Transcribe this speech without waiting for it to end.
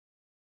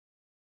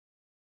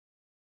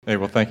Hey,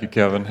 well, thank you,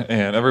 Kevin,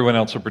 and everyone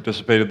else who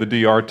participated, the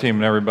DR team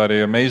and everybody.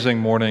 Amazing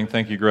morning.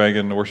 Thank you, Greg,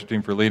 and the worship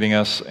team for leading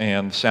us,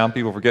 and the sound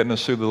people for getting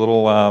us through the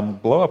little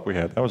blow-up we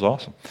had. That was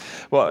awesome.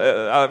 Well,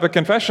 I have a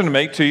confession to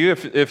make to you.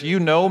 If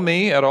you know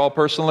me at all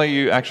personally,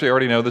 you actually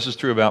already know this is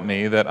true about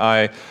me, that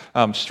I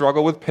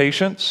struggle with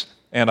patience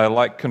and I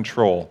like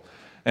control.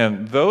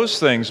 And those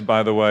things,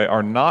 by the way,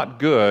 are not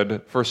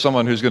good for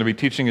someone who's going to be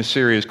teaching a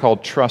series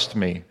called Trust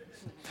Me.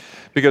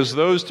 Because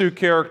those two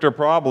character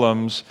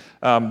problems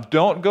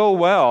don't go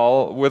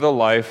well with a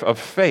life of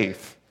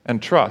faith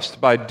and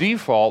trust. By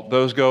default,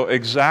 those go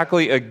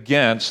exactly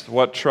against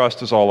what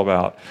trust is all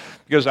about.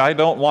 Because I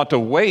don't want to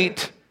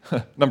wait,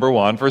 number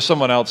one, for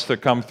someone else to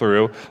come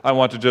through. I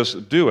want to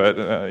just do it.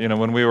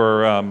 When we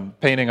were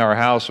painting our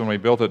house when we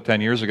built it 10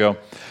 years ago,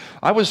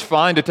 I was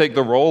fine to take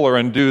the roller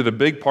and do the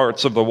big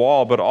parts of the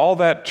wall, but all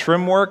that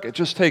trim work, it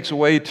just takes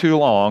way too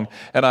long,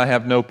 and I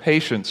have no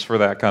patience for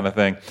that kind of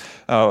thing.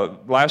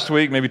 Last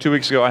week, maybe 2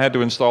 weeks ago, I had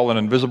to install an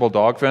invisible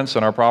dog fence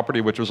on our property,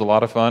 which was a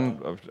lot of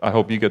fun. I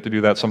hope you get to do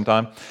that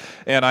sometime.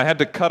 And I had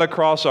to cut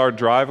across our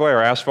driveway,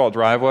 our asphalt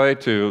driveway,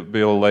 to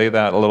be able to lay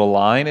that little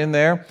line in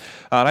there.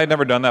 And I had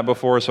never done that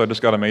before, so I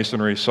just got a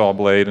masonry saw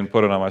blade and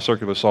put it on my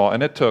circular saw.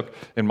 And it took,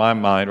 in my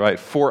mind,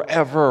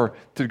 forever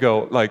to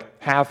go like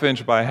half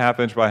inch by half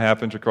inch by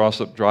half inch across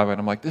the driveway. And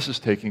I'm like, this is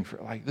taking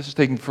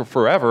for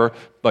forever,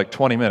 like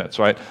 20 minutes,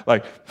 right?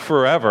 Like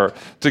forever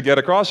to get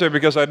across there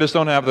because I just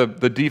don't have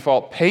the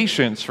default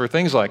patience for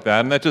things like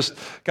that. And that's just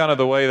kind of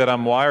the way that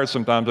I'm wired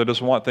sometimes. I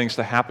just want things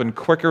to happen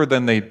quicker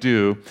than they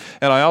do.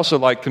 And I also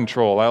like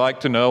control. I like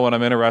to know when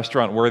I'm in a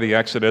restaurant where the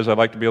exit is. I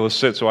like to be able to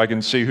sit so I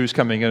can see who's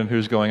coming in and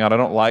who's going out. I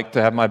don't like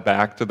to have my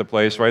back to the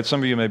place, right?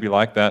 Some of you may be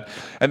like that.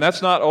 And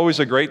that's not always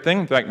a great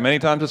thing. In fact, many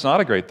times it's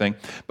not a great thing.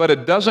 But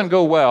it doesn't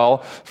go well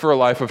for a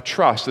life of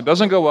trust. It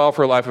doesn't go well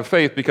for a life of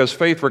faith because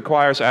faith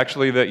requires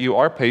actually that you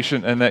are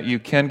patient and that you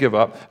can give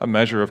up a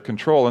measure of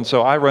control. And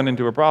so I run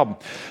into a problem.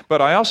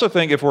 But I also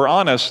think if we're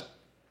honest,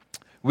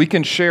 we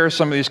can share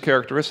some of these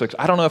characteristics.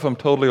 I don't know if I'm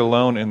totally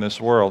alone in this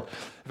world.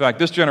 In fact,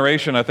 this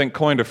generation, I think,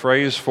 coined a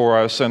phrase for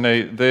us, and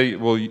they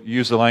will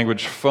use the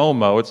language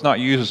FOMO. It's not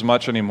used as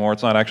much anymore.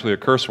 It's not actually a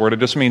curse word. It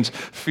just means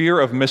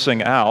fear of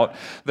missing out,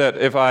 that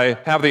if I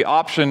have the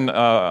option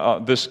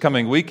this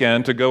coming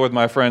weekend to go with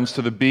my friends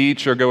to the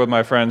beach or go with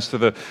my friends to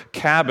the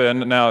cabin,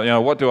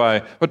 now, what do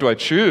I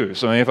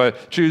choose? I mean, if I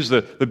choose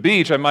the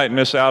beach, I might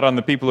miss out on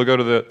the people who go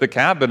to the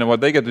cabin and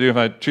what they get to do. If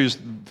I choose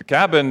the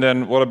cabin,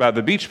 then what about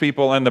the beach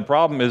people? And the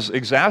problem is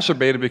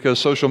exacerbated because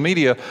social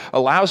media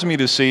allows me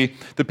to see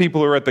the people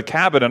who are at the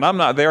cabin, and I'm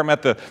not there, I'm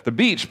at the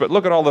beach, but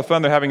look at all the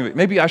fun they're having.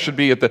 Maybe I should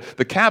be at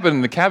the cabin,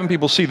 and the cabin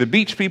people see the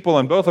beach people,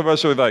 and both of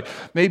us are like,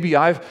 maybe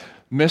I've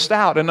missed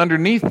out. And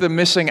underneath the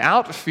missing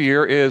out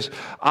fear is,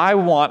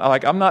 I'm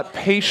not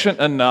patient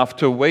enough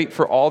to wait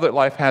for all that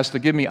life has to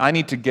give me. I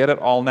need to get it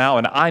all now,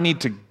 and I need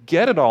to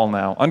get it all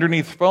now.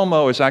 Underneath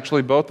FOMO is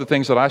actually both the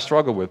things that I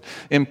struggle with,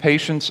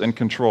 impatience and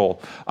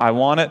control. I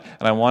want it,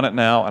 and I want it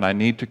now, and I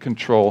need to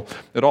control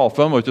it all.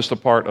 FOMO is just a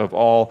part of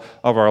all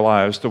of our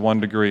lives to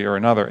one degree or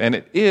another. And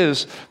it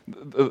is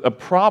a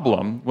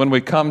problem when we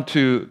come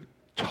to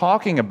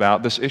talking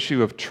about this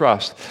issue of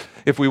trust.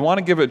 If we want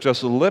to give it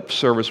just lip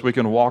service, we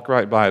can walk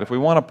right by it. If we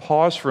want to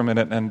pause for a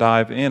minute and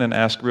dive in and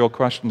ask real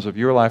questions of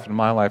your life and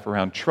my life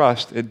around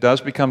trust, it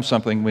does become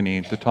something we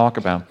need to talk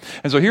about.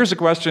 And so here's the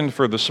question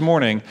for this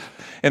morning,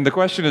 and the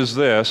question is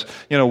this,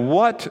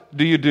 what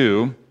do you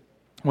do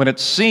when it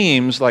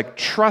seems like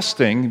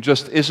trusting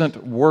just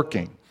isn't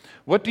working?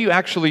 What do you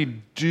actually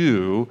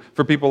do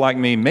for people like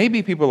me?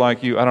 Maybe people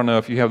like you, I don't know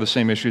if you have the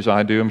same issues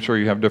I do, I'm sure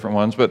you have different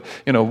ones, but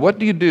what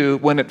do you do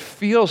when it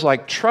feels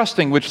like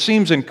trusting, which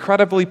seems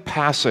incredibly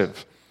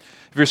passive?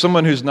 If you're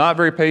someone who's not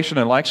very patient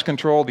and likes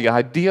control, the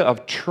idea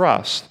of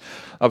trust,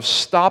 of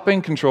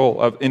stopping control,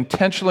 of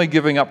intentionally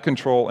giving up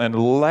control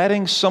and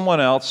letting someone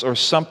else or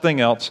something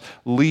else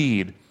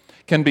lead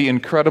can be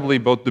incredibly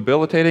both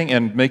debilitating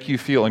and make you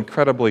feel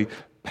incredibly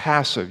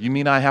passive. You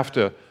mean I have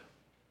to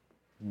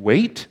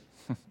wait?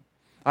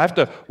 I have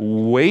to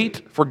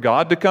wait for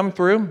God to come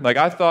through? Like,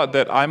 I thought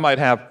that I might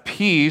have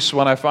peace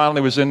when I finally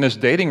was in this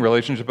dating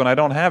relationship, and I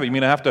don't have it. You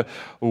mean I have to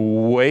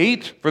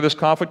wait for this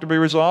conflict to be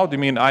resolved? You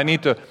mean I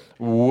need to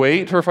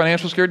wait for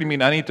financial security? You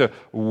mean I need to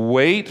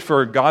wait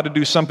for God to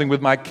do something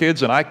with my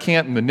kids, and I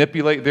can't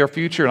manipulate their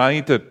future, and I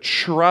need to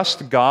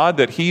trust God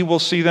that He will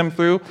see them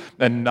through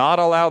and not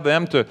allow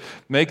them to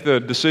make the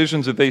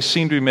decisions that they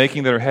seem to be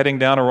making that are heading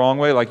down a wrong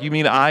way? Like, you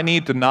mean I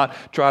need to not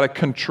try to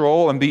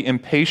control and be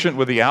impatient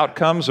with the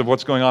outcomes of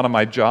what's going on in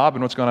my job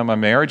and what's going on in my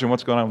marriage and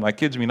what's going on with my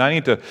kids? I mean, I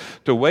need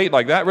to wait?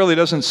 Like, that really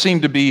doesn't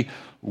seem to be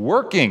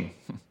working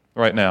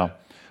right now.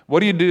 What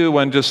do you do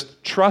when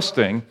just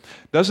trusting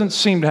doesn't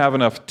seem to have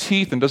enough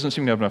teeth and doesn't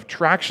seem to have enough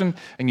traction,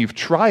 and you've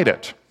tried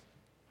it,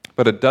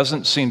 but it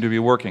doesn't seem to be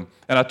working?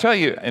 And I'll tell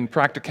you, in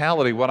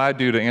practicality, what I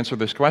do to answer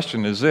this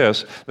question is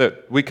this,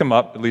 that we come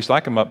up, at least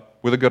I come up,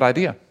 with a good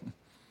idea.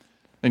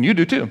 And you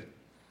do too.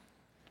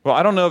 Well,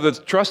 I don't know if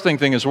the trusting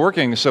thing is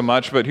working so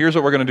much, but here's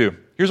what we're going to do.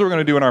 Here's what we're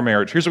going to do in our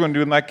marriage. Here's what I'm going to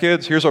do with my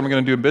kids. Here's what I'm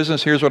going to do in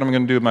business. Here's what I'm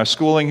going to do with my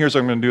schooling. Here's what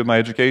I'm going to do with my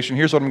education.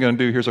 Here's what I'm going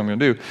to do. Here's what I'm going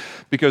to do.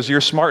 Because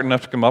you're smart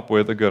enough to come up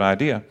with a good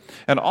idea.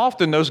 And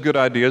often those good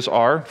ideas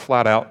are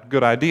flat out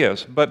good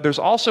ideas. But there's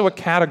also a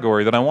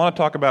category that I want to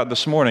talk about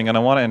this morning, and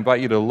I want to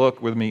invite you to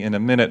look with me in a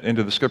minute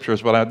into the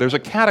scriptures. But there's a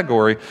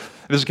category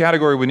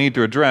we need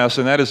to address,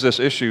 and that is this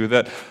issue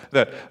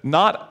that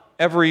not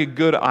every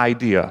good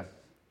idea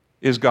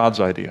is God's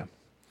idea.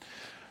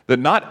 That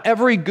not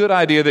every good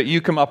idea that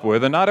you come up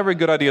with, and not every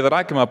good idea that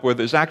I come up with,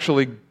 is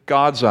actually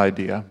God's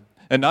idea.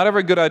 And not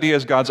every good idea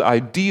is God's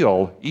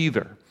ideal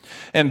either.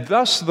 And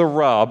thus the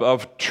rub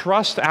of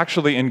trust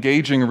actually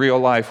engaging real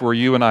life where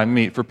you and I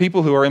meet. For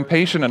people who are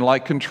impatient and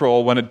like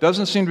control, when it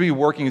doesn't seem to be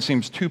working, it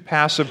seems too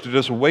passive to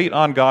just wait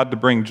on God to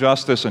bring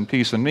justice and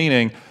peace and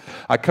meaning.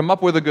 I come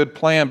up with a good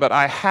plan, but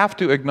I have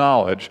to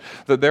acknowledge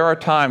that there are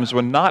times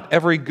when not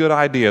every good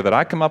idea that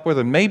I come up with,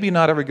 and maybe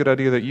not every good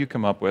idea that you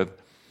come up with,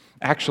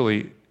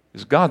 actually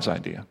is God's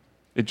idea.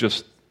 It's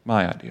just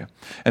my idea.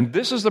 And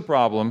this is the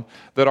problem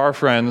that our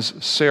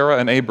friends Sarah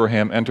and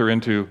Abraham enter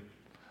into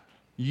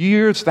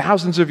years,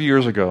 thousands of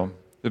years ago,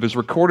 that is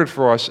recorded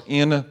for us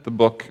in the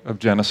book of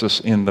Genesis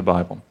in the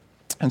Bible.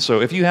 And so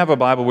if you have a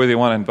Bible with you, I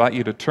want to invite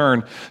you to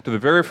turn to the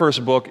very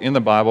first book in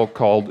the Bible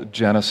called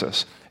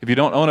Genesis. If you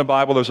don't own a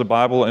Bible, there's a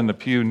Bible in the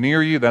pew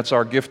near you. That's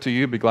our gift to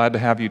you. Be glad to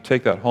have you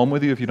take that home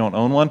with you if you don't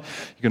own one.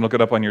 You can look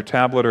it up on your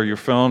tablet or your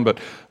phone. But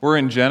we're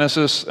in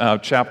Genesis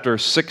chapter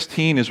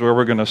 16 is where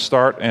we're going to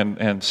start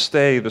and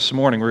stay this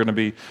morning. We're going to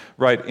be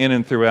right in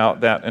and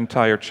throughout that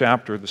entire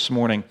chapter this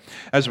morning.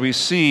 As we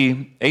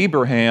see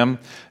Abraham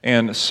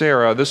and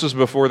Sarah, this is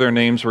before their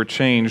names were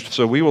changed,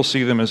 so we will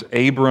see them as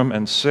Abram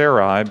and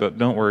Sarai, but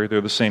don't worry,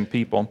 they're the same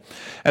people.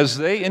 As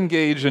they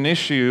engage an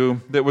issue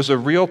that was a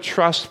real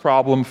trust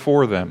problem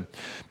for them.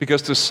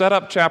 Because to set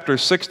up chapter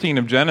 16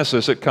 of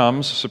Genesis, it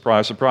comes,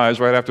 surprise,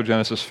 surprise, right after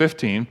Genesis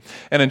 15.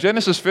 And in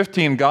Genesis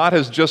 15, God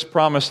has just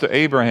promised to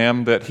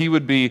Abraham that he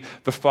would be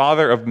the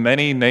father of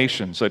many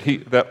nations,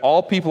 that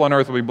all people on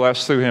earth will be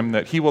blessed through him,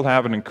 that he will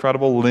have an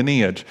incredible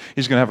lineage.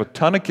 He's going to have a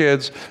ton of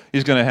kids.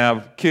 He's going to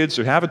have kids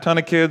who have a ton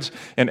of kids.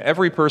 And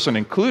every person,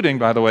 including,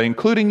 by the way,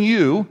 including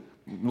you,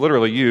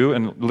 literally you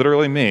and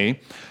literally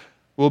me,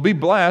 will be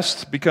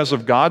blessed because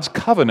of God's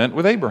covenant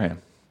with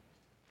Abraham.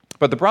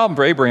 But the problem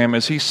for Abraham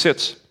is he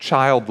sits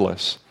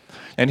childless.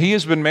 And he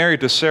has been married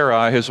to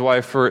Sarai, his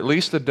wife, for at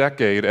least a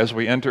decade as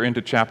we enter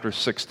into chapter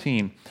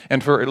 16.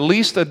 And for at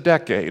least a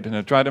decade, and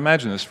I try to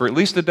imagine this, for at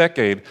least a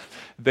decade,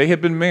 they have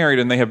been married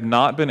and they have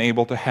not been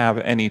able to have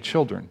any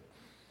children.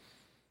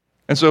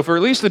 And so for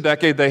at least a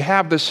decade, they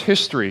have this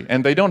history,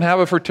 and they don't have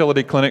a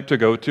fertility clinic to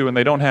go to, and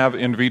they don't have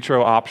in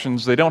vitro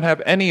options. They don't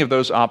have any of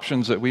those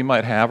options that we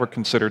might have or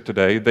consider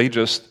today. They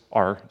just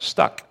are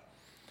stuck.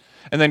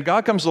 And then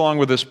God comes along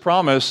with this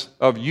promise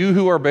of you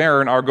who are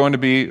barren are going to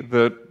be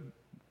the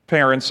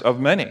parents of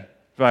many. In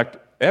fact,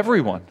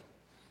 everyone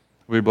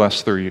will be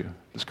blessed through you.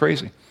 It's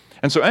crazy.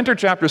 And so enter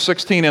chapter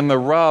 16 and the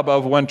rub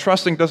of when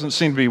trusting doesn't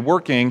seem to be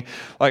working.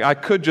 Like I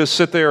could just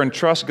sit there and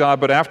trust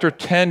God, but after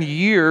 10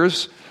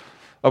 years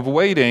of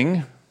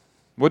waiting,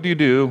 what do you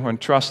do when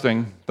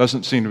trusting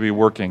doesn't seem to be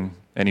working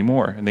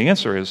anymore? And the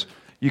answer is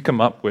you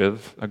come up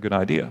with a good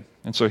idea.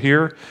 And so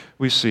here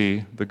we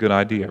see the good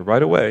idea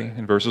right away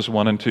in verses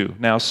 1 and 2.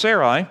 Now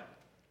Sarai,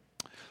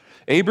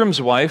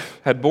 Abram's wife,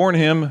 had borne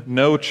him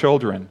no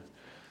children,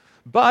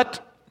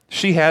 but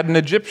she had an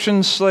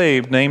Egyptian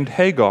slave named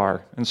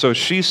Hagar. And so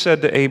she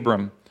said to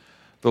Abram,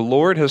 "The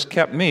Lord has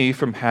kept me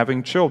from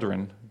having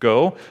children.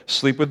 Go,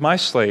 sleep with my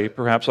slave.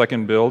 Perhaps I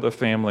can build a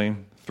family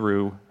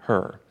through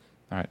her."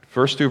 All right,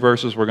 first two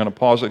verses, we're going to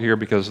pause it here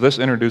because this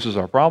introduces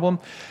our problem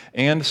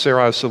and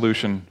Sarai's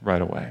solution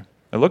right away.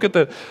 Now look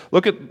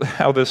at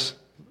how this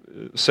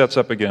sets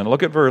up again.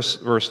 Look at verse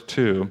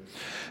 2.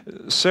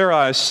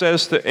 Sarai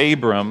says to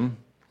Abram,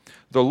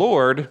 "The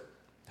Lord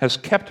has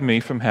kept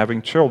me from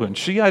having children."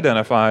 She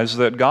identifies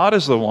that God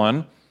is the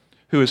one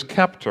who has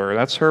kept her.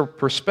 That's her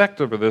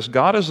perspective of this.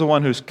 God is the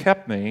one who's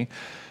kept me.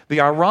 The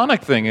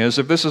ironic thing is,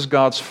 if this is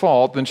God's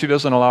fault, then she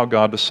doesn't allow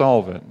God to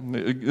solve it.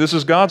 This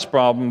is God's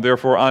problem,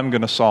 therefore I'm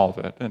going to solve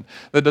it. And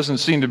that doesn't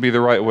seem to be the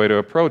right way to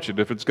approach it.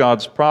 If it's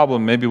God's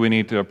problem, maybe we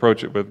need to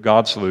approach it with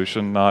God's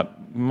solution,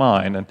 not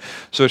mine. And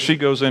so she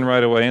goes in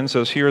right away and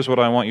says, "Here's what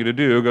I want you to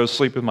do. Go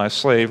sleep with my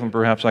slave, and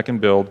perhaps I can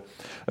build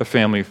a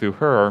family through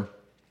her."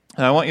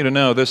 And I want you to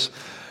know this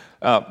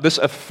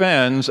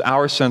offends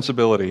our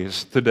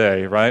sensibilities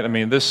today, right? I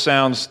mean, this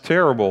sounds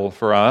terrible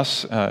for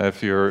us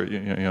if you're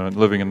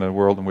living in the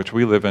world in which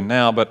we live in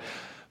now. But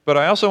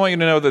I also want you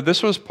to know that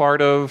this was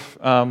part of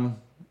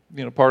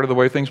the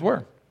way things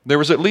were. There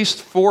was at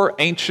least 4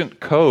 ancient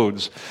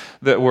codes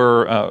that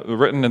were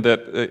written and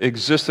that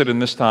existed in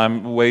this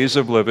time, ways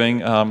of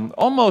living,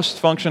 almost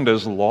functioned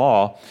as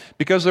law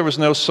because there was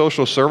no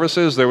social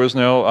services, there was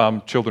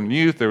no children and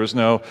youth, there was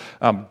no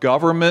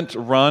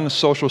government-run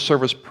social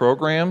service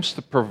programs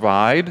to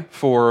provide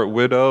for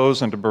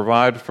widows and to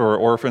provide for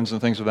orphans and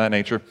things of that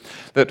nature,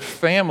 that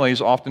families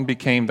often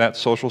became that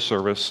social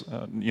service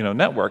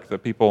network that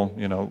people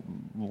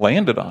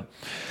landed on.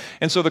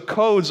 And so the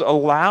codes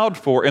allowed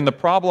for, in the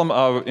problem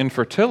of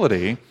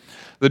infertility,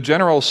 the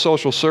general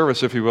social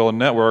service, if you will,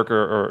 network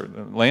or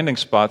landing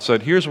spot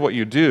said, here's what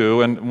you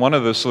do. And one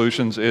of the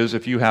solutions is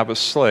if you have a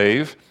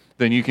slave,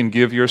 then you can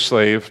give your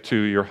slave to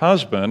your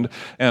husband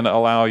and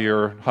allow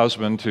your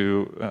husband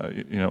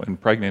to,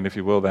 impregnate, if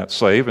you will, that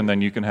slave, and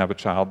then you can have a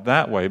child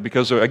that way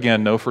because,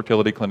 again, no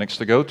fertility clinics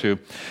to go to.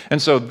 And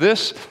so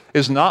this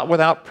is not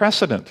without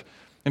precedent.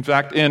 In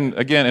fact,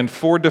 in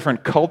 4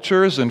 different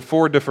cultures, in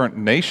 4 different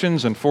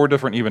nations, in 4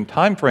 different even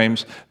time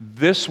frames,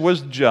 this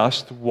was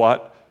just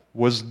what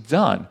was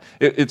done.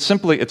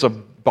 It's a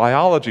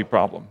biology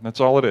problem. That's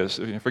all it is.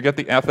 If you forget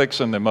the ethics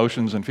and the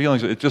emotions and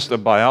feelings, it's just a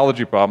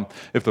biology problem.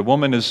 If the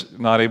woman is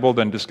not able,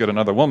 then just get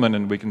another woman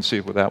and we can see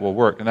if that will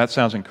work. And that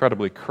sounds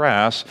incredibly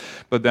crass,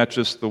 but that's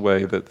just the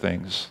way that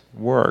things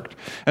worked.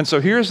 And so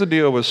here's the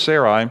deal with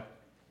Sarai.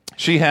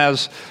 She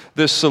has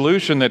this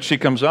solution that she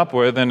comes up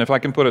with, and if I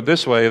can put it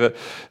this way, that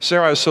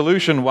Sarai's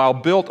solution, while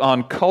built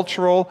on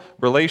cultural,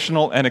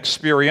 relational, and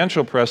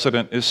experiential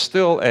precedent, is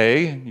still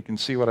you can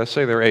see what I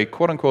say there, a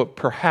quote-unquote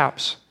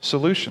perhaps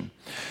solution.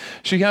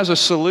 She has a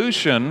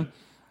solution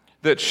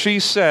that she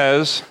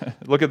says,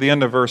 look at the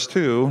end of verse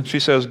 2, she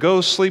says,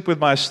 go sleep with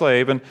my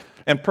slave,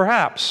 and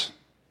perhaps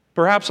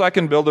I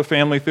can build a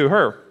family through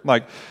her.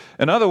 Like,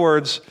 in other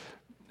words,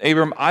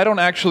 Abram, I don't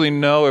actually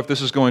know if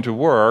this is going to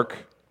work,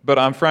 but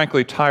I'm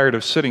frankly tired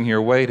of sitting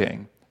here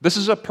waiting. This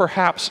is a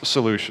perhaps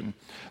solution.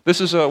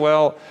 This is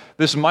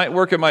this might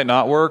work, it might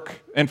not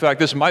work. In fact,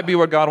 this might be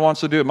what God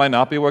wants to do, it might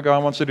not be what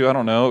God wants to do, I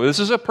don't know. This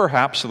is a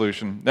perhaps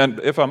solution. And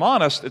if I'm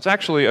honest, it's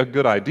actually a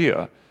good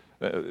idea,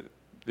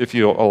 if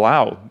you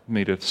allow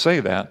me to say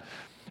that.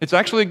 It's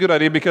actually a good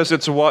idea because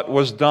it's what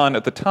was done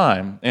at the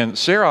time. And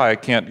Sarai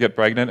can't get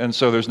pregnant, and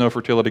so there's no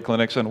fertility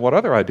clinics, and what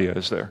other idea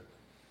is there?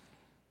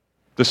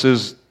 This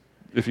is,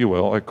 if you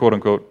will, a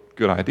quote-unquote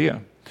good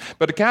idea.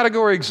 But a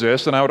category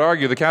exists, and I would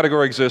argue the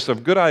category exists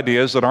of good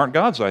ideas that aren't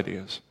God's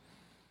ideas.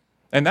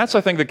 And that's, I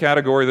think, the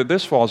category that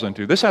this falls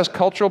into. This has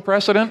cultural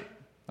precedent.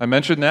 I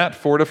mentioned that.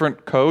 4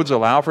 different codes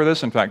allow for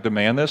this, in fact,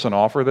 demand this and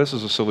offer this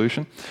as a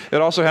solution. It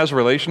also has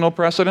relational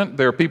precedent.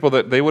 There are people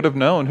that they would have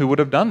known who would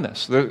have done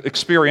this. The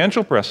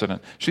experiential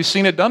precedent. She's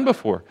seen it done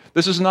before.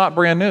 This is not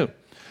brand new.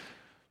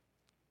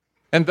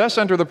 And thus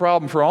enter the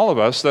problem for all of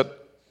us that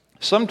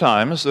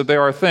sometimes that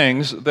there are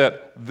things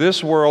that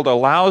this world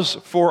allows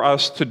for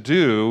us to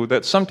do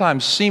that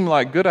sometimes seem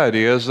like good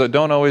ideas that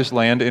don't always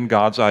land in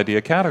God's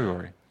idea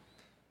category.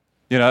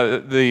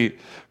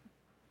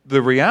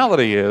 The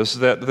reality is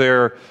that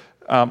there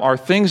are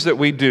things that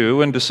we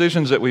do and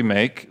decisions that we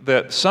make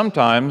that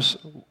sometimes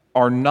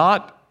are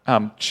not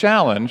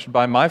challenged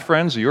by my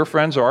friends, your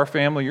friends, or our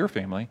family, your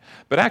family,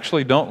 but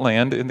actually don't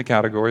land in the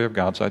category of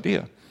God's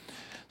idea.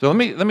 So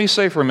let me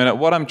say for a minute,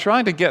 what I'm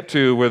trying to get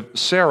to with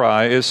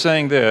Sarai is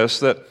saying this,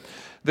 that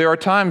there are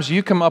times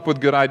you come up with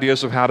good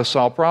ideas of how to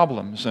solve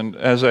problems. And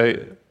as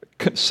a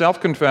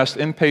self-confessed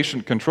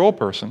impatient control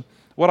person,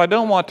 what I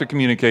don't want to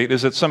communicate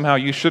is that somehow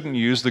you shouldn't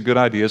use the good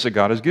ideas that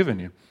God has given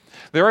you.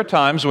 There are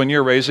times when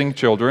you're raising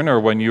children or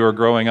when you are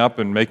growing up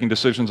and making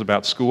decisions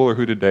about school or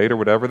who to date or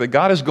whatever, that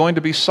God is going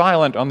to be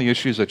silent on the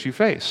issues that you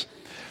face.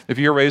 If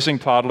you're raising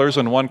toddlers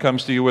and one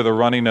comes to you with a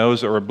runny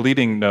nose or a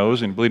bleeding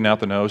nose and bleeding out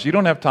the nose, you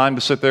don't have time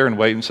to sit there and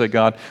wait and say,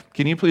 God,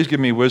 can you please give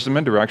me wisdom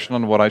and direction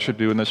on what I should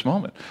do in this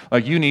moment?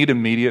 Like, you need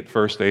immediate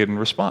first aid and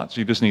response.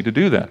 You just need to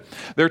do that.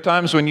 There are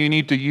times when you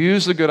need to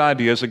use the good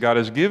ideas that God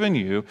has given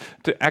you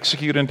to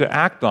execute and to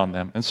act on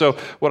them. And so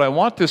what I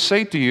want to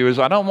say to you is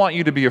I don't want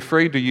you to be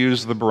afraid to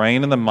use the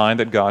brain and the mind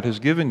that God has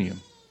given you.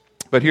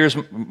 But here's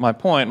my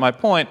point. My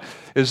point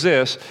is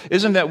this,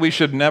 isn't that we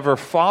should never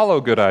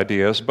follow good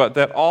ideas, but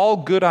that all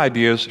good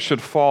ideas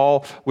should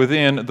fall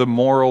within the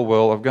moral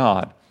will of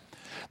God.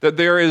 That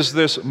there is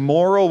this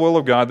moral will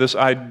of God,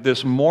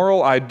 this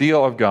moral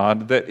ideal of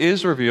God that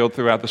is revealed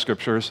throughout the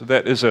Scriptures,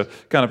 that is a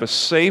kind of a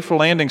safe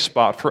landing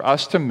spot for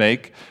us to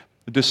make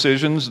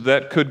decisions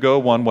that could go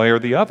one way or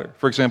the other.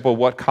 For example,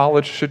 what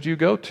college should you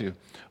go to?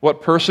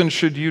 What person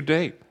should you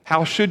date?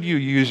 How should you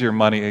use your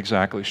money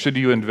exactly? Should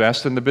you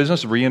invest in the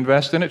business,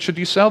 reinvest in it? Should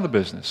you sell the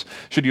business?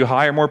 Should you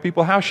hire more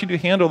people? How should you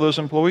handle those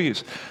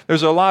employees?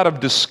 There's a lot of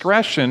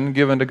discretion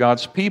given to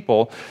God's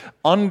people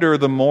under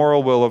the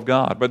moral will of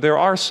God. But there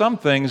are some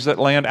things that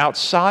land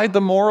outside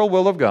the moral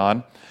will of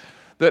God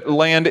that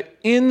land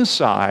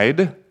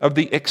inside of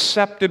the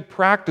accepted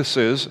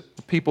practices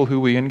of people who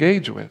we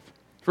engage with.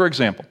 For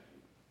example,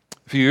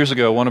 a few years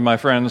ago, one of my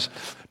friends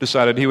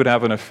decided he would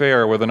have an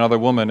affair with another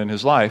woman in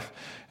his life.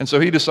 And so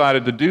he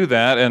decided to do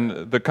that,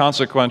 and the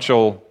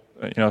consequential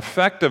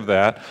effect of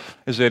that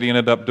is that he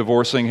ended up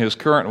divorcing his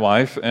current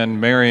wife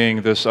and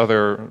marrying this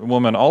other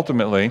woman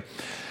ultimately.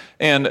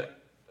 And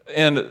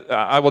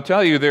I will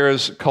tell you, there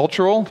is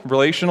cultural,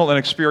 relational, and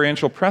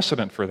experiential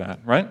precedent for that,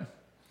 right?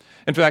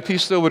 In fact, he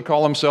still would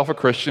call himself a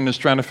Christian, is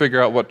trying to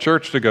figure out what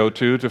church to go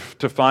to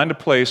find a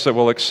place that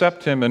will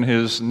accept him and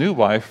his new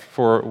wife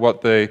for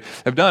what they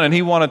have done. And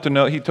he wanted to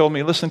know, he told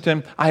me, listen,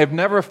 Tim, I have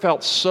never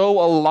felt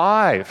so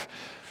alive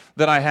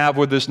than I have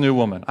with this new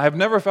woman. I have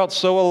never felt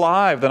so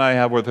alive than I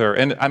have with her.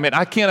 And I mean,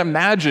 I can't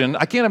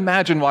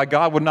imagine why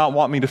God would not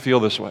want me to feel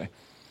this way.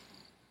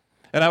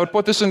 And I would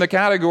put this in the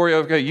category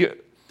of, okay,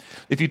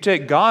 if you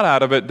take God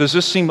out of it, does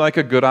this seem like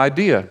a good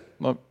idea?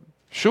 Well,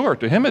 sure,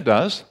 to him it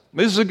does.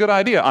 This is a good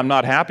idea. I'm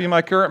not happy in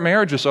my current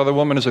marriage. This other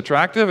woman is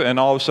attractive, and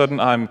all of a sudden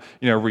I'm,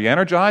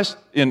 re-energized.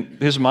 In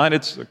his mind,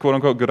 it's a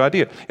quote-unquote good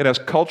idea. It has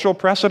cultural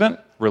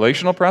precedent,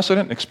 relational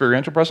precedent,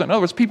 experiential precedent. In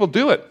other words, people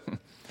do it.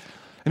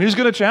 And he's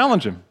going to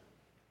challenge him.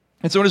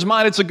 And so in his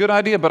mind, it's a good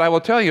idea, but I will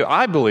tell you,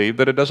 I believe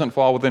that it doesn't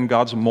fall within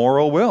God's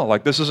moral will.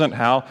 Like, this isn't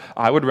how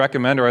I would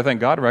recommend, or I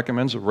think God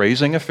recommends,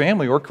 raising a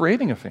family or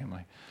creating a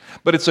family.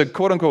 But it's a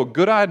quote-unquote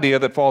good idea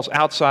that falls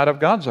outside of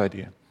God's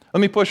idea. Let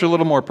me push a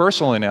little more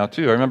personally now,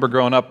 too. I remember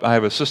growing up, I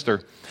have a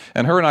sister,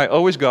 and her and I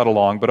always got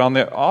along, but on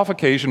the off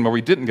occasion where we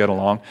didn't get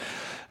along,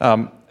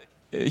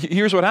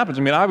 here's what happens.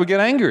 I mean, I would get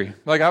angry.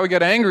 Like, I would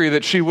get angry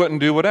that she wouldn't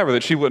do whatever,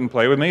 that she wouldn't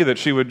play with me, that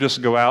she would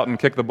just go out and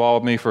kick the ball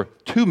with me for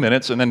 2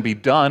 minutes and then be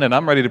done, and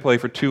I'm ready to play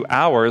for 2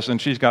 hours, and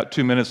she's got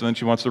 2 minutes, and then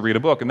she wants to read a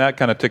book, and that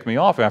kind of ticked me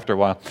off after a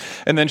while.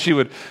 And then she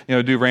would,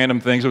 do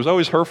random things. It was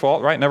always her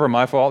fault, right? Never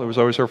my fault. It was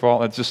always her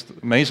fault. It's just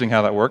amazing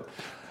how that worked.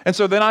 And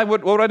so then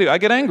what would I do? I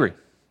get angry.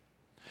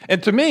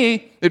 And to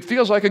me, it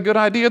feels like a good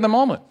idea in the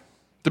moment,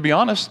 to be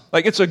honest.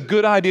 Like, it's a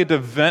good idea to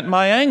vent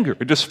my anger.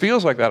 It just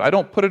feels like that. I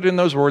don't put it in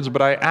those words,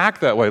 but I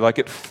act that way. Like,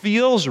 it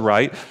feels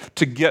right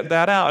to get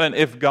that out. And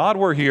if God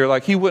were here,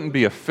 like, he wouldn't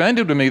be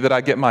offended with me that I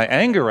get my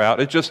anger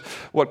out. It's just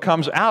what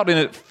comes out, and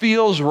it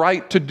feels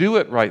right to do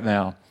it right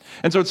now.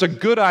 And so it's a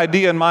good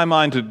idea in my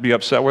mind to be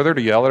upset with her,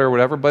 to yell at her or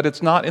whatever, but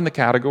it's not in the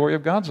category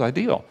of God's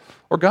ideal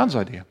or God's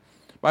idea.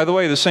 By the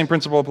way, the same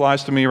principle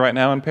applies to me right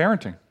now in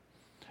parenting.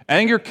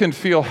 Anger can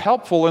feel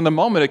helpful in the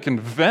moment. It can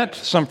vent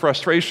some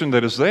frustration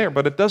that is there,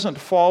 but it doesn't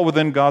fall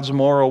within God's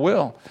moral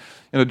will.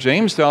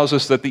 James tells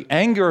us that the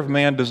anger of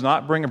man does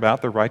not bring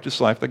about the righteous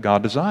life that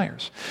God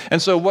desires.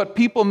 And so what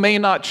people may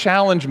not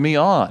challenge me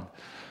on,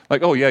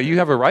 like, oh yeah, you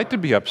have a right to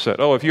be upset.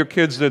 Oh, if your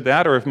kids did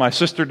that, or if my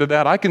sister did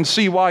that, I can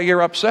see why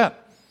you're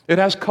upset. It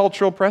has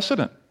cultural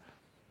precedent.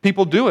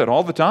 People do it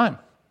all the time.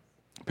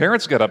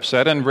 Parents get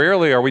upset, and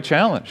rarely are we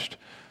challenged.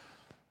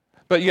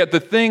 But yet the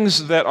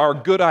things that are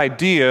good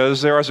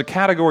ideas, there is a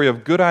category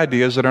of good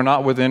ideas that are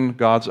not within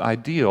God's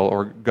ideal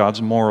or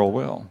God's moral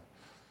will.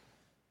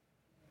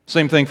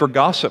 Same thing for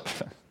gossip.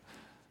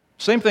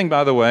 Same thing,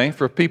 by the way,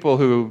 for people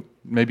who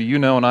maybe you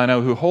know and I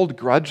know who hold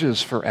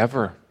grudges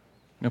forever.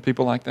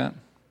 People like that.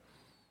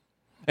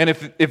 And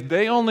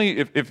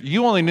if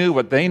you only knew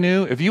what they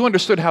knew, if you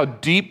understood how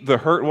deep the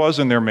hurt was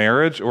in their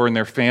marriage or in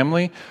their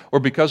family or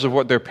because of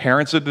what their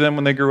parents did to them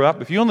when they grew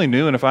up, if you only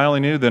knew, and if I only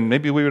knew, then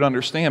maybe we would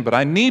understand. But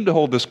I need to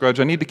hold this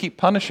grudge. I need to keep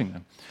punishing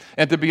them.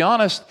 And to be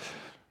honest,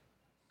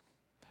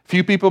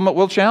 few people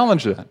will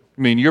challenge that.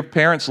 I mean, your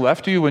parents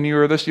left you when you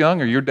were this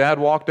young, or your dad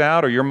walked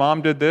out, or your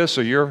mom did this,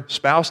 or your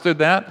spouse did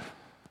that.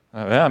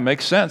 Yeah, it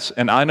makes sense.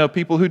 And I know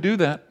people who do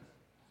that.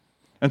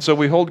 And so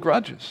we hold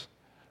grudges.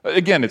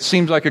 Again, it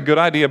seems like a good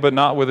idea, but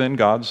not within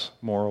God's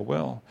moral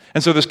will.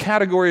 And so this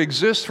category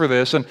exists for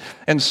this,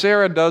 and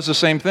Sarah does the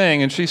same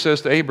thing, and she says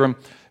to Abram,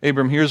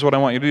 here's what I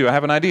want you to do. I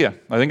have an idea.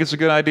 I think it's a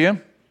good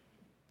idea.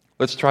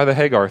 Let's try the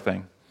Hagar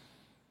thing,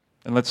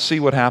 and let's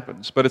see what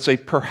happens. But it's a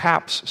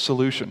perhaps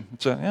solution.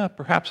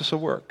 Perhaps this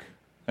will work.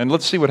 And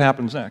let's see what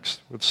happens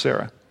next with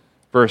Sarah.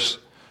 Verse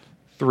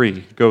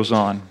 3 goes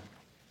on.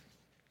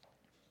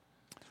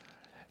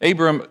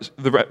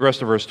 The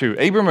rest of verse 2,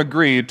 Abram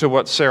agreed to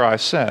what Sarai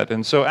said.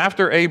 And so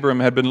after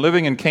Abram had been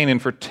living in Canaan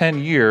for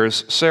 10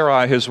 years,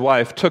 Sarai, his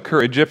wife, took her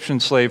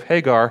Egyptian slave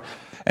Hagar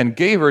and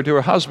gave her to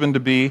her husband to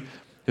be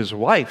his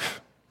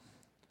wife.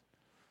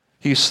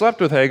 He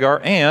slept with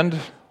Hagar, and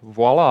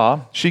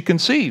voila, she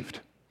conceived.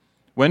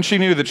 When she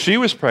knew that she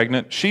was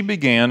pregnant, she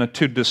began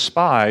to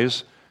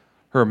despise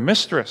her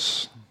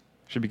mistress.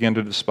 She began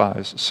to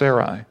despise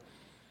Sarai,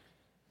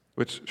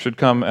 which should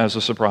come as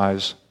a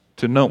surprise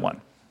to no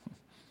one.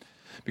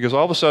 Because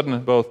all of a sudden,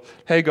 both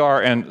Hagar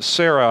and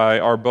Sarai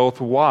are both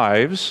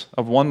wives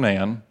of one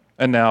man,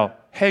 and now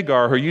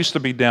Hagar, who used to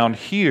be down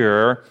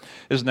here,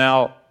 is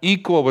now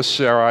equal with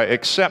Sarai,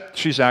 except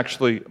she's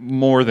actually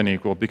more than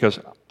equal, because,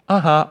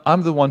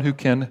 I'm the one who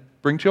can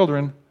bring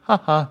children.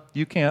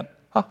 You can't.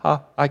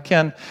 I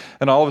can.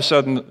 And all of a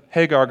sudden,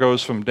 Hagar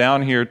goes from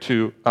down here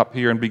to up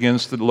here and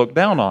begins to look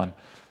down on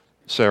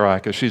Sarai,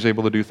 because she's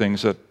able to do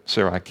things that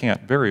Sarai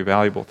can't. Very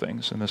valuable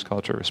things in this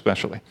culture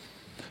especially.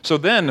 So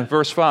then,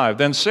 verse 5,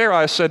 then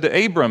Sarai said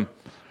to Abram,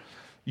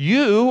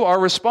 you are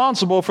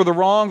responsible for the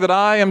wrong that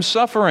I am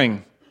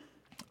suffering.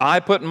 I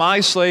put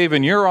my slave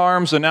in your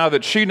arms, and now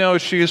that she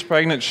knows she is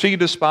pregnant, she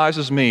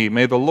despises me.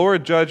 May the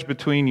Lord judge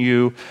between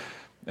you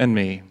and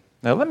me.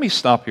 Now, let me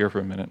stop here for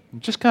a minute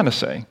and just kind of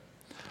say,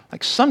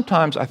 like,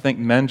 sometimes I think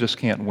men just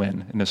can't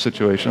win in a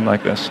situation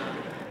like this.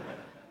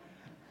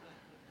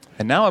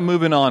 And now I'm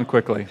moving on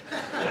quickly.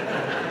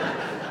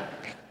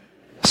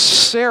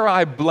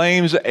 Sarai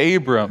blames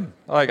Abram.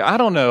 Like, I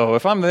don't know.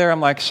 If I'm there, I'm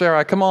like,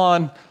 Sarai, come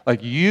on.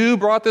 Like, you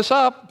brought this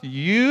up.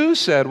 You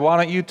said, why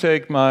don't you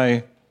take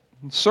my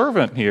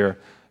servant here?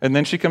 And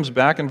then she comes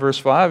back in verse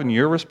 5, and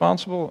you're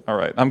responsible? All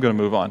right, I'm going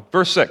to move on.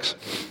 Verse 6.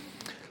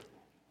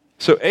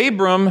 So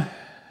Abram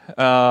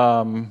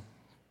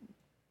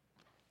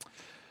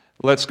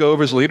let's go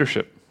over his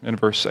leadership in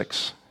verse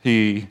 6.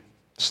 He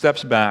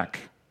steps back.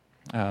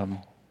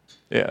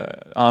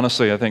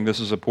 Honestly, I think this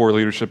is a poor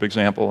leadership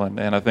example,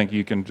 and I think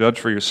you can judge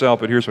for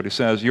yourself, but here's what he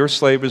says. Your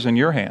slave is in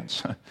your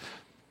hands.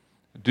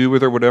 Do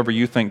with her whatever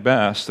you think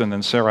best. And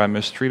then Sarai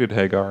mistreated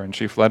Hagar, and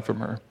she fled from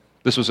her.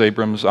 This was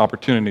Abram's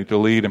opportunity to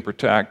lead and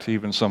protect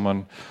even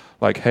someone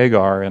like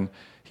Hagar, and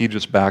he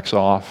just backs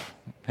off,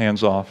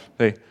 hands off.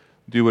 Hey,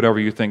 do whatever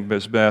you think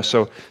is best.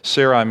 So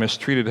Sarai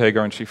mistreated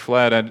Hagar, and she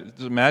fled. And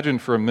imagine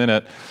for a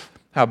minute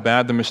how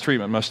bad the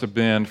mistreatment must have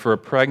been for a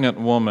pregnant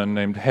woman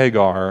named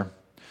Hagar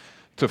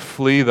to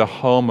flee the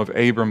home of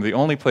Abram, the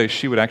only place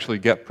she would actually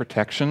get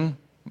protection,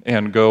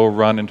 and go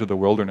run into the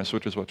wilderness,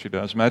 which is what she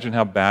does. Imagine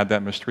how bad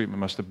that mistreatment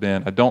must have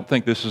been. I don't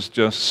think this is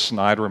just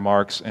snide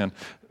remarks and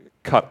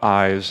cut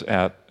eyes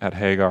at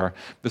Hagar.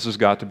 This has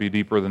got to be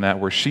deeper than that,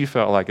 where she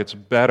felt like it's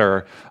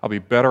better, I'll be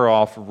better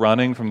off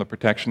running from the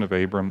protection of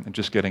Abram and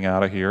just getting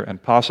out of here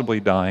and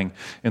possibly dying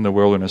in the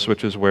wilderness,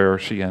 which is where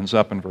she ends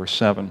up in verse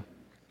 7.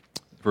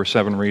 Verse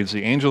 7 reads,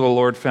 The angel of the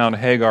Lord found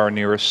Hagar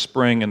near a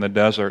spring in the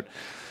desert,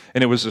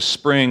 and it was a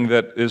spring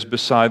that is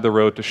beside the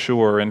road to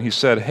Shur. And he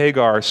said,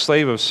 Hagar,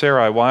 slave of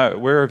Sarai,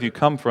 where have you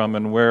come from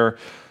and where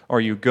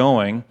are you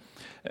going?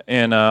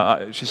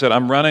 And she said,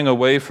 I'm running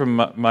away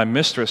from my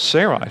mistress,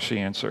 Sarai, she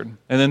answered.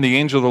 And then the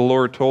angel of the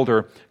Lord told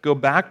her, Go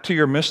back to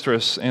your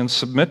mistress and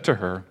submit to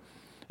her.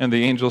 And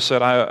the angel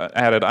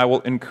added, I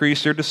will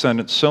increase your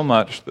descendants so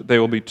much that they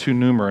will be too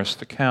numerous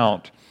to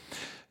count.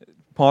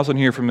 Pause on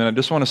here for a minute. I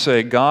just want to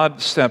say,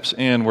 God steps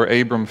in where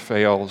Abram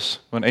fails.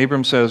 When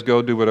Abram says,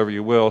 go do whatever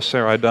you will,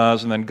 Sarai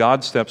does, and then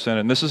God steps in.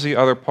 And this is the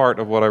other part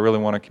of what I really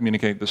want to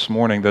communicate this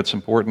morning that's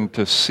important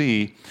to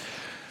see,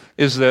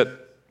 is that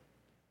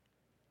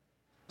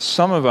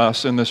some of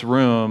us in this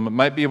room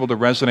might be able to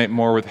resonate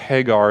more with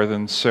Hagar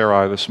than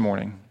Sarai this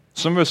morning.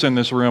 Some of us in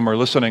this room are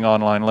listening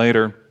online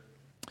later.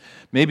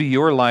 Maybe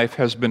your life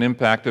has been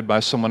impacted by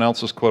someone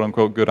else's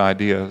quote-unquote good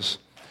ideas.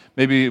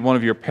 Maybe one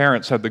of your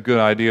parents had the good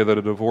idea that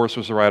a divorce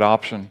was the right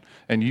option,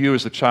 and you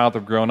as a child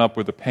have grown up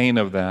with the pain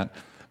of that.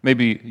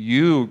 Maybe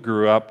you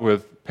grew up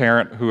with a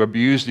parent who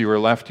abused you or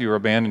left you or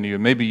abandoned you.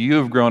 Maybe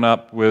you've grown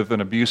up with an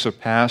abusive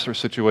past or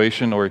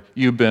situation, or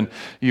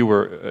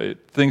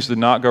things did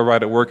not go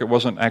right at work. It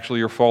wasn't actually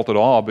your fault at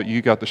all, but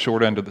you got the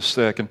short end of the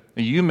stick. And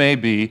you may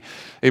be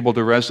able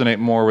to resonate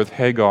more with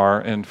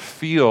Hagar and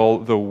feel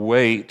the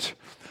weight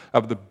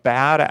of the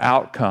bad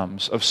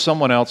outcomes of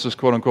someone else's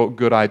quote-unquote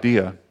good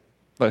idea.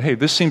 But hey,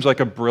 this seems like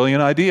a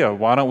brilliant idea.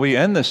 Why don't we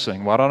end this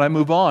thing? Why don't I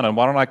move on? And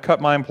why don't I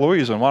cut my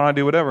employees? And why don't I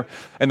do whatever?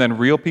 And then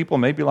real people,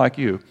 maybe like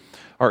you,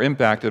 are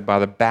impacted by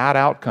the bad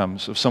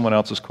outcomes of someone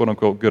else's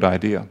quote-unquote good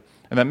idea.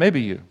 And that may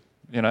be you.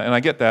 And I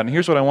get that. And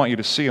here's what I want you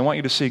to see. I want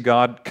you to see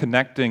God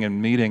connecting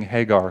and meeting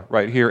Hagar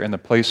right here in the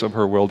place of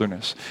her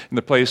wilderness, in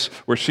the place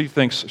where she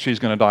thinks she's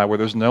going to die, where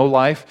there's no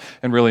life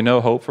and really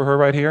no hope for her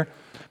right here.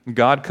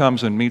 God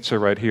comes and meets her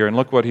right here. And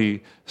look what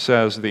he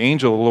says. The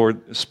angel of the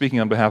Lord, speaking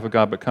on behalf of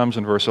God, but comes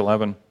in verse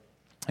 11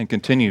 and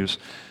continues.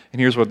 And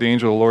here's what the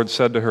angel of the Lord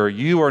said to her.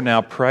 You are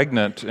now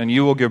pregnant, and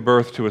you will give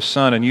birth to a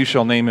son, and you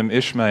shall name him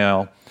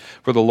Ishmael,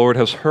 for the Lord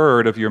has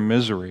heard of your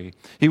misery.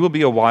 He will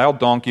be a wild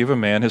donkey of a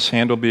man. His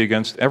hand will be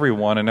against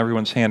everyone, and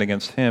everyone's hand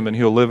against him, and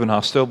he'll live in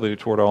hostility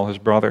toward all his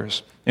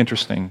brothers.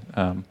 Interesting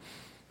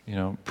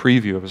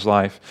preview of his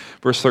life.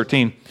 Verse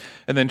 13,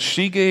 and then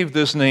she gave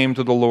this name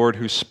to the Lord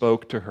who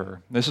spoke to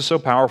her. This is so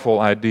powerful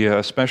idea,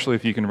 especially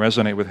if you can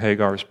resonate with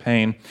Hagar's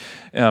pain.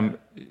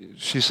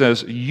 She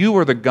says, you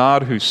are the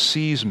God who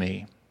sees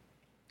me.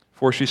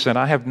 For she said,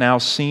 I have now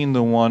seen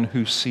the one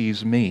who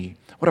sees me.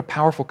 What a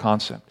powerful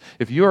concept.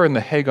 If you are in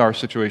the Hagar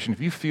situation, if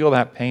you feel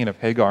that pain of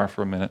Hagar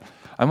for a minute,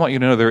 I want you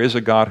to know there is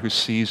a God who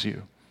sees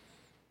you.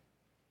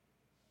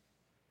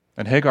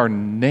 And Hagar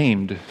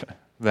named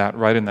that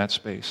right in that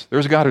space.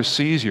 There's a God who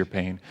sees your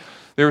pain.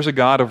 There's a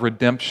God of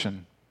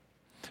redemption,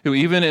 who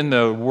even in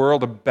the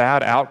world of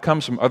bad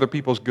outcomes from other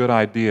people's good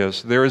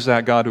ideas, there is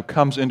that God who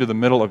comes into the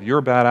middle of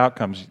your bad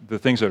outcomes, the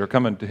things that are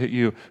coming to hit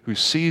you, who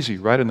sees you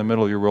right in the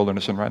middle of your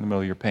wilderness and right in the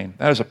middle of your pain.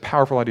 That is a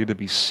powerful idea, to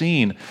be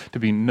seen, to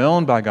be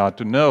known by God,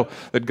 to know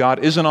that God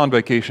isn't on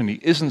vacation, He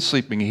isn't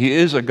sleeping, He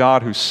is a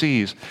God who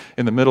sees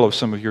in the middle of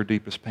some of your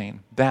deepest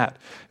pain. That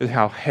is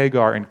how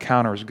Hagar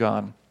encounters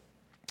God.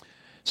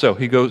 So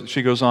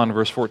she goes on to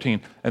verse 14,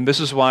 and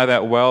this is why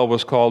that well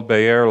was called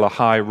Be'er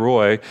Lahai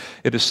Roi.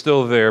 It is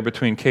still there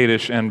between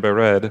Kadesh and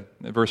Bered.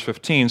 Verse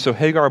 15, so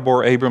Hagar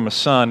bore Abram a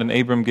son, and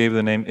Abram gave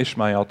the name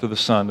Ishmael to the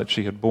son that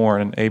she had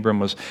born, and Abram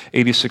was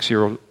 86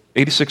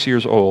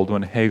 years old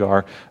when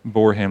Hagar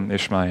bore him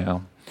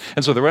Ishmael.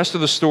 And so the rest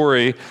of the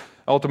story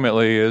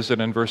ultimately is that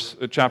in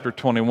chapter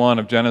 21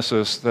 of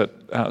Genesis that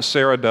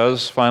Sarah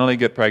does finally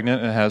get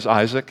pregnant and has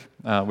Isaac,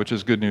 which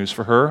is good news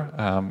for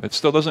her. It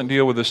still doesn't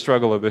deal with the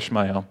struggle of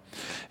Ishmael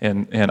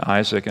and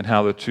Isaac and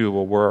how the two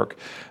will work.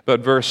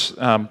 But verse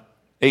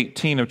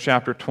 18 of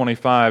chapter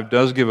 25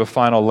 does give a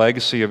final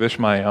legacy of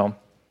Ishmael.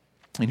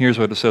 And here's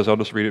what it says. I'll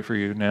just read it for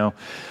you now.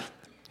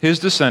 His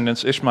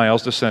descendants,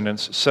 Ishmael's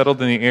descendants,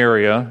 settled in the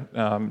area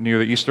near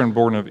the eastern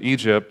border of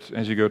Egypt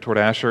as you go toward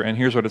Asher. And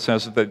here's what it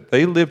says, that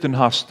they lived in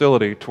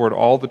hostility toward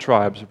all the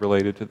tribes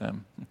related to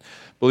them.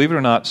 Believe it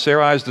or not,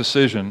 Sarai's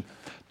decision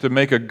to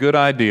make a good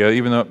idea,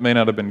 even though it may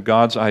not have been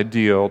God's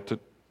ideal, to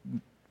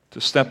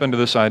step into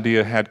this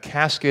idea had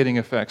cascading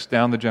effects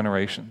down the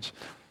generations.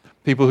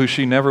 People who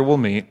she never will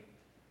meet,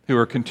 who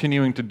are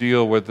continuing to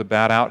deal with the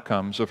bad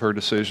outcomes of her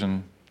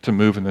decision to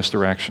move in this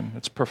direction.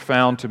 It's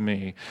profound to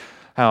me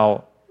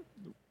how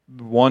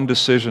one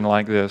decision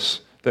like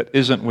this that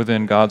isn't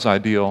within God's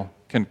ideal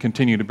can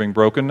continue to bring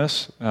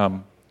brokenness,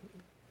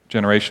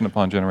 generation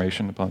upon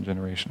generation upon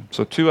generation.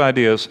 So 2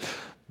 ideas,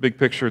 big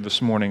picture this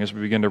morning as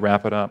we begin to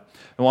wrap it up.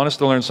 I want us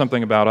to learn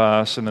something about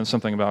us and then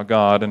something about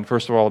God. And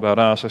first of all, about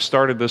us. I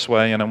started this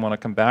way, and I want to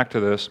come back to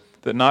this,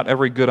 that not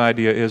every good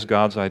idea is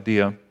God's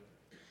idea.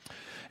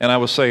 And I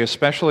will say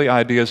especially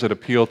ideas that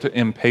appeal to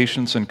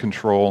impatience and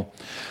control.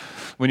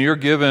 When you're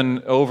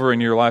given over in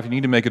your life, you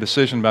need to make a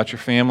decision about your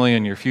family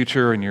and your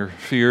future and your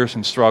fears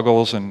and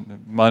struggles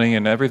and money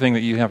and everything that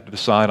you have to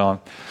decide on.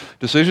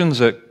 Decisions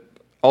that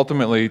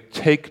ultimately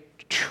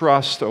take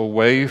trust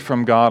away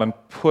from God and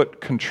put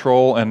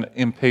control and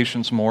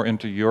impatience more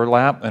into your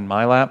lap and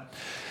my lap.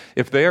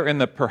 If they are in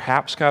the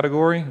perhaps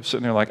category,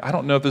 sitting there like, I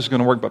don't know if this is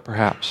going to work, but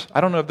perhaps. I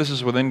don't know if this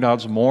is within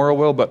God's moral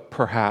will, but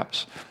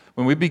perhaps.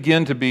 When we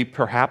begin to be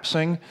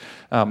perhapsing,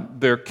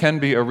 there can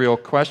be a real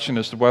question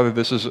as to whether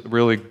this is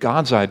really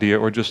God's idea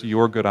or just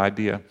your good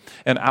idea.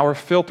 And our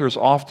filters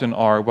often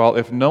are, well,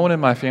 if no one in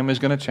my family is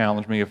going to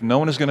challenge me, if no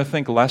one is going to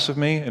think less of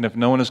me, and if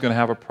no one is going to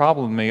have a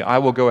problem with me, I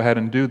will go ahead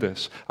and do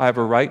this. I have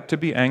a right to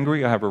be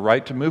angry. I have a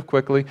right to move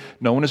quickly.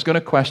 No one is going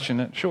to question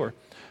it. Sure.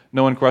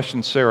 No one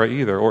questioned Sarah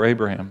either, or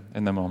Abraham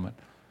in the moment.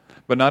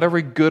 But not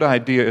every good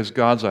idea is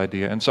God's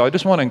idea. And so I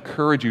just want to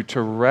encourage you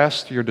to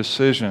rest your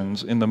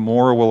decisions in the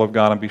moral will of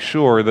God and be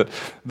sure that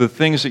the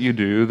things that you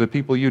do, the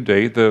people you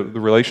date, the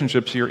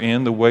relationships you're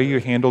in, the way you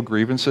handle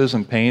grievances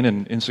and pain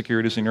and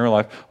insecurities in your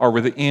life are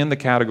within the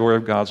category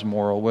of God's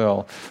moral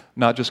will,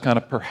 not just kind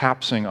of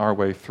perhapsing our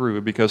way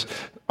through, because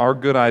our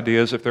good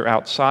ideas, if they're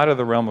outside of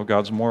the realm of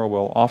God's moral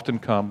will, often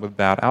come with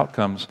bad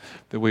outcomes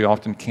that we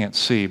often can't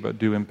see but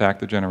do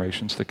impact the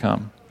generations to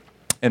come.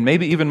 And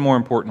maybe even more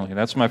importantly,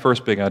 that's my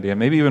first big idea,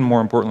 maybe even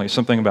more importantly,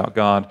 something about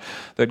God,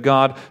 that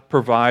God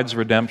provides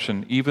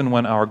redemption even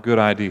when our good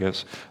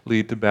ideas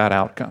lead to bad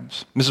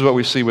outcomes. This is what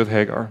we see with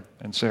Hagar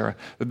and Sarah,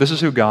 that this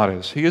is who God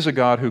is. He is a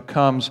God who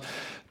comes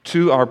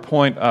to our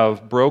point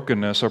of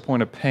brokenness, our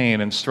point of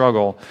pain and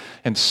struggle,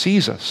 and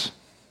sees us.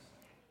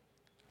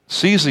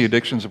 Sees the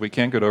addictions that we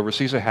can't get over,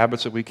 sees the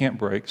habits that we can't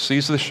break,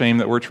 sees the shame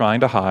that we're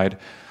trying to hide,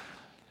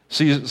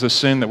 sees the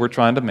sin that we're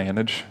trying to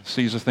manage,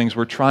 sees the things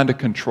we're trying to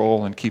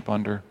control and keep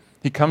under.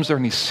 He comes there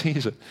and he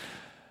sees it.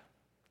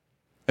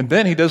 And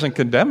then he doesn't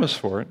condemn us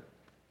for it,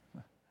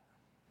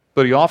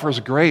 but he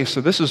offers grace.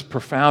 So this is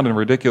profound and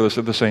ridiculous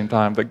at the same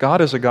time, that God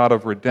is a God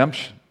of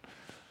redemption.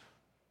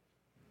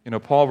 You know,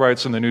 Paul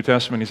writes in the New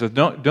Testament, he says,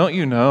 don't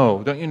you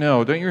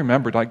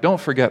remember, like, don't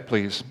forget,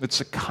 please. It's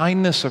the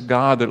kindness of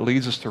God that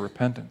leads us to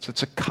repentance. It's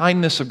the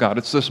kindness of God.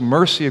 It's this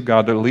mercy of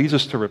God that leads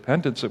us to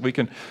repentance, that we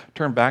can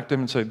turn back to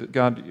him and say,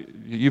 God,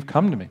 you've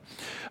come to me.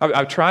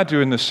 I've tried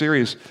to, in this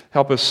series,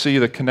 help us see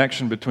the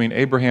connection between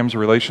Abraham's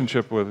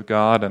relationship with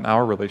God and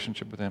our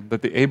relationship with him.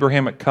 That the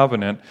Abrahamic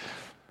covenant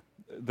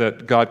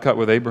that God cut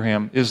with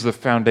Abraham is the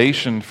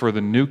foundation for the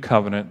new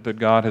covenant that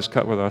God has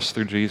cut with us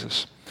through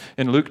Jesus.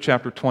 In Luke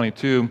chapter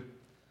 22,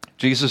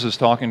 Jesus is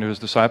talking to his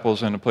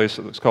disciples in a place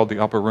that's called the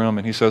upper room,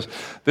 and he says,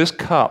 this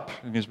cup,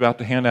 and he's about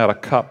to hand out a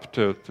cup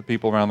to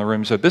people around the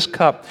room. He said, this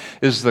cup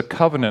is the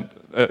covenant,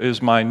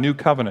 is my new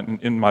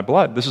covenant in my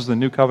blood. This is the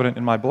new covenant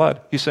in my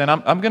blood. He's saying,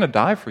 I'm going to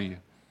die for you.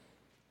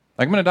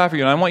 I'm going to die for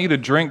you, and I want you to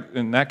drink,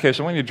 in that case,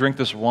 I want you to drink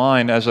this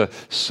wine as a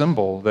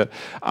symbol that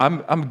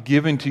I'm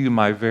giving to you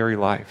my very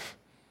life.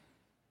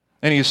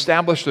 And he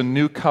established a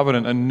new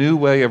covenant, a new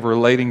way of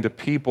relating to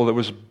people that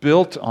was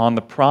built on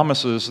the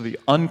promises, the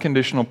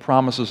unconditional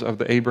promises of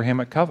the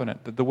Abrahamic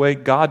covenant. That the way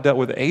God dealt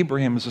with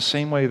Abraham is the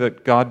same way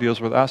that God deals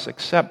with us,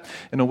 except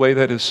in a way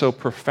that is so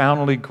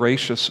profoundly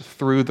gracious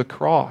through the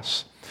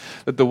cross.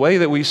 That the way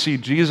that we see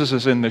Jesus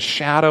is in the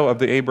shadow of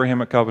the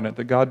Abrahamic covenant,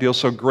 that God deals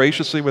so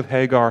graciously with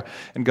Hagar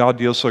and God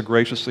deals so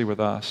graciously with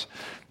us.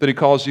 That he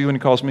calls you and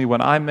he calls me,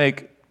 when I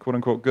make, quote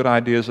unquote, good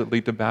ideas that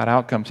lead to bad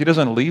outcomes, he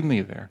doesn't leave me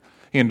there.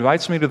 He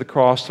invites me to the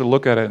cross to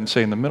look at it and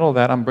say, in the middle of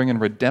that, I'm bringing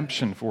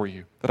redemption for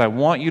you that I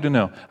want you to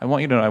know. I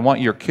want you to know. I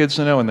want your kids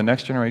to know and the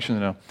next generation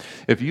to know.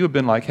 If you have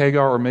been like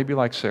Hagar or maybe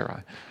like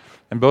Sarai,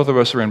 and both of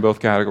us are in both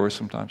categories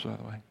sometimes, by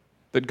the way,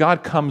 that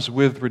God comes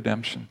with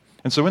redemption.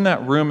 And so in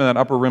that room, in that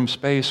upper room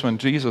space, when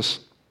Jesus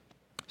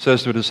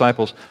says to the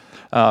disciples,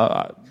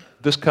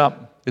 this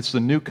cup, it's the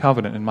new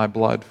covenant in my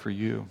blood for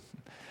you.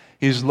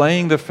 He's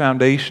laying the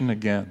foundation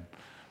again.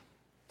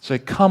 Say,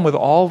 come with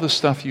all the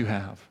stuff you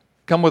have.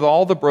 Come with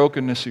all the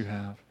brokenness you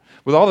have.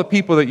 With all the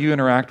people that you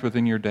interact with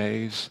in your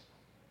days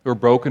who are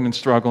broken and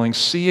struggling.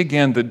 See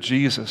again that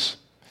Jesus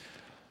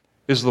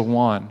is the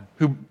one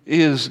who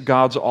is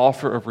God's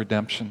offer of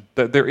redemption.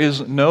 That there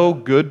is no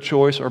good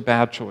choice or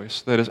bad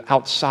choice that is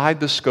outside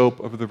the scope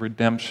of the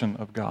redemption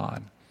of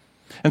God.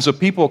 And so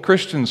people,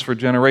 Christians for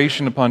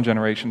generation upon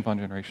generation upon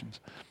generations,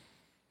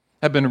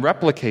 have been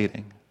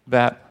replicating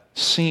that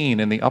scene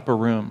in the upper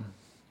room.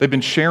 They've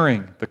been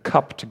sharing the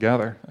cup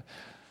together.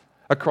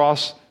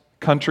 Across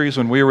countries,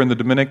 when we were in the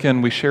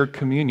Dominican, we shared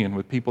communion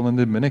with people in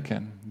the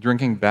Dominican,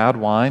 drinking bad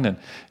wine and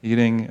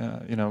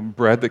eating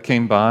bread that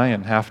came by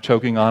and half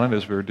choking on it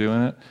as we were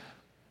doing it.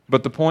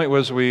 But the point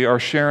was we are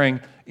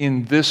sharing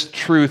in this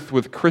truth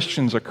with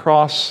Christians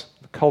across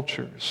the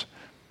cultures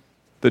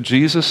that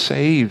Jesus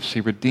saves,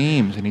 He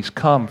redeems, and He's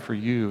come for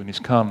you, and He's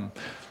come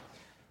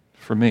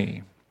for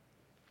me,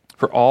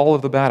 for all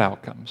of the bad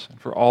outcomes, and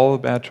for all the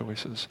bad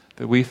choices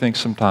that we think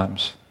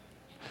sometimes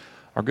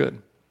are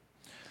good.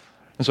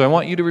 And so I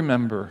want you to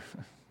remember,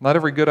 not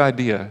every good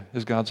idea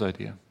is God's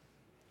idea.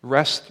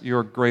 Rest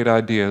your great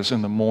ideas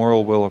in the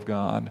moral will of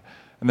God,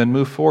 and then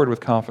move forward with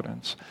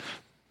confidence.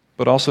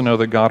 But also know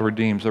that God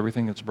redeems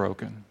everything that's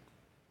broken.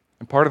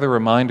 And part of the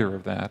reminder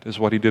of that is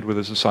what He did with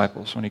His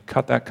disciples when He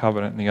cut that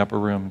covenant in the upper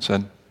room and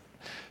said,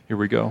 here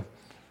we go.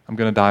 I'm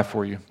going to die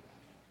for you.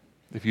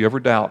 If you ever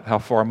doubt how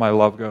far my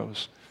love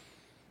goes,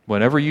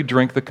 whenever you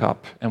drink the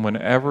cup and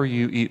whenever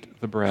you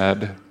eat the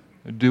bread,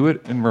 do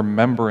it in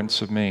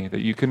remembrance of me, that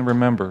you can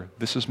remember,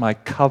 this is my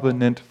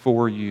covenant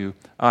for you.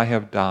 I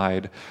have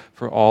died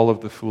for all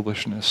of the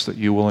foolishness that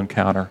you will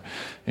encounter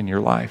in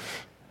your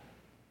life.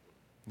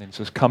 And He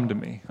says, come to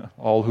me,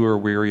 all who are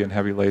weary and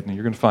heavy laden.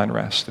 You're going to find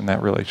rest in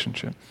that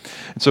relationship.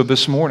 And so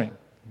this morning,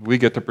 we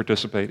get to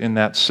participate in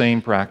that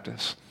same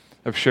practice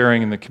of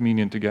sharing in the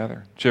communion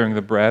together, sharing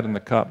the bread and the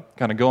cup,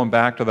 kind of going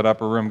back to that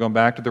upper room, going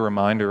back to the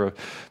reminder of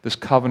this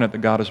covenant that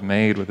God has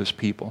made with His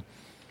people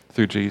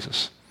through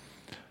Jesus.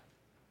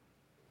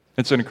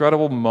 It's an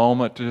incredible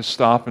moment to just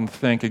stop and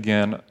think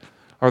again,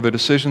 are the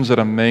decisions that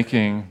I'm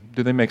making,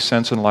 do they make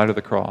sense in light of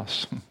the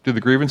cross? Do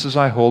the grievances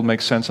I hold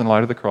make sense in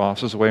light of the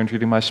cross? Does the way I'm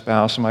treating my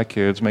spouse and my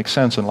kids make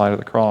sense in light of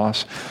the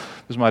cross?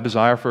 Does my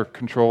desire for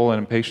control and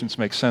impatience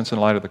make sense in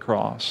light of the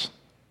cross?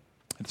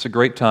 It's a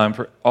great time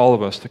for all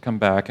of us to come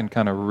back and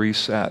kind of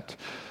reset.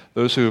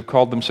 Those who have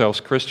called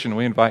themselves Christian,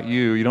 we invite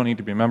you. You don't need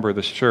to be a member of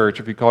this church.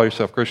 If you call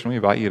yourself Christian, we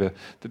invite you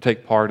to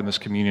take part in this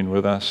communion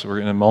with us.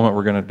 In a moment,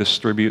 we're going to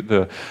distribute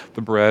the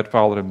bread,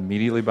 followed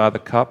immediately by the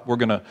cup. We're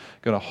going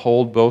to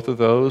hold both of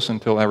those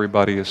until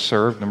everybody is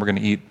served, and we're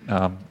going to eat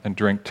and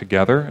drink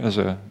together as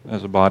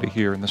a body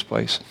here in this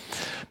place.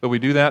 But we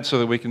do that so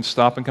that we can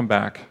stop and come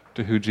back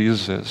to who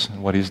Jesus is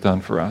and what He's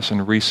done for us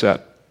and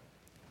reset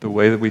the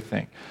way that we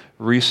think,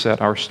 reset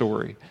our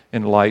story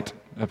in light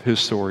of His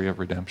story of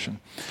redemption.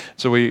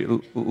 So we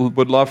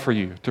would love for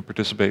you to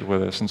participate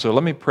with us. And so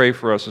let me pray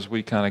for us as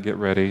we kind of get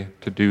ready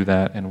to do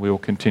that, and we'll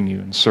continue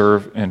and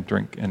serve and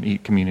drink and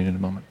eat communion in a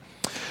moment.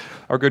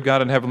 Our good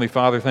God and Heavenly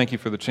Father, thank You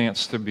for the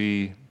chance to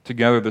be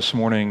together this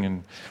morning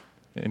and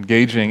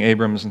engaging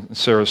Abram's and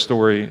Sarah's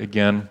story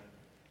again,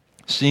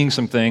 seeing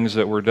some things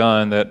that were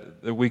done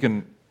that we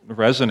can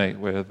resonate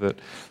with, that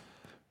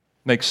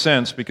makes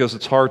sense because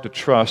it's hard to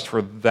trust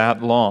for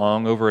that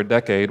long, over a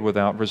decade,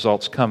 without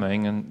results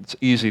coming. And it's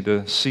easy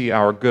to see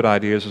our good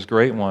ideas as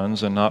great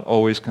ones and not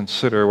always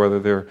consider whether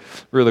they're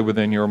really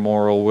within Your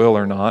moral will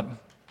or not,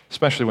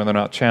 especially when they're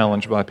not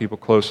challenged by people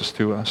closest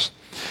to us.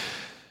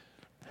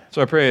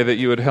 So I pray that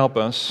You would help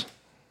us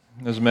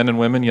as men and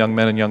women, young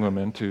men and young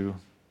women, to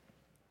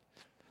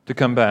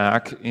come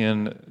back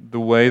in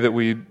the way that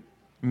we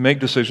make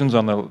decisions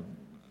on the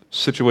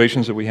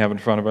situations that we have in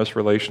front of us,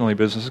 relationally,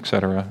 business,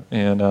 etc.,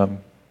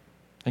 and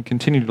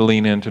continue to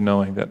lean into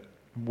knowing that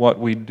what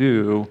we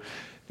do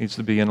needs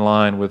to be in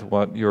line with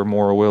what Your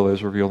moral will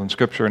is revealed in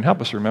Scripture. And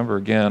help us remember,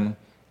 again,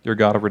 Your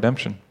God of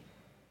redemption,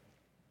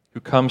 who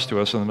comes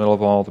to us in the middle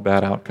of all the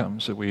bad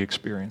outcomes that we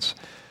experience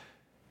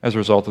as a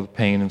result of the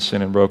pain and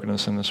sin and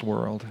brokenness in this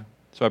world.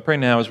 So I pray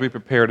now, as we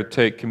prepare to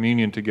take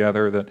communion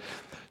together, that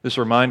this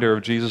reminder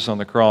of Jesus on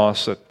the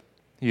cross, that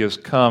He has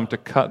come to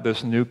cut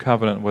this new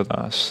covenant with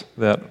us,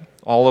 that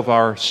all of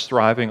our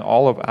striving,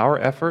 all of our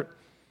effort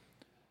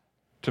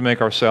to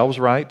make ourselves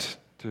right,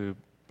 to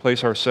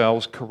place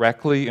ourselves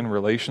correctly in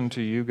relation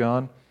to You,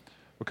 God,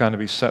 will kind of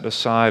be set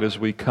aside as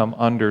we come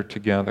under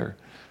together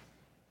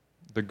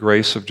the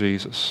grace of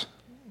Jesus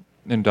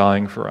in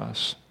dying for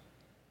us,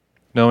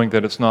 knowing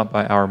that it's not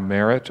by our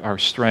merit, our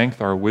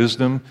strength, our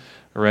wisdom,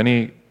 or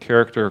any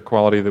character or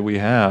quality that we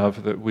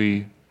have that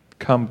we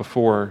come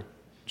before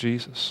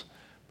Jesus.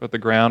 But the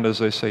ground, as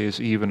they say, is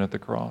even at the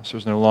cross.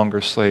 There's no longer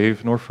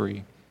slave nor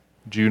free,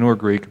 Jew nor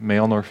Greek,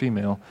 male nor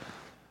female,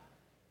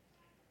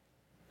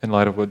 in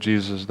light of what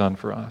Jesus has done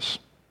for us.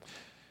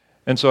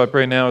 And so I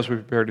pray now as we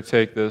prepare to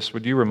take this,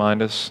 would you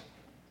remind us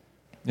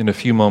in a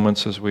few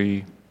moments as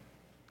we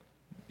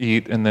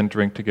eat and then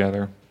drink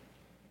together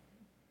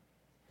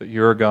that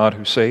you're a God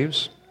who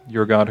saves,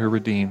 you're a God who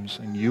redeems,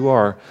 and you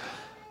are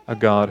a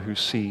God who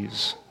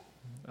sees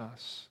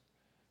us.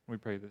 We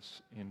pray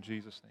this in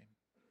Jesus' name.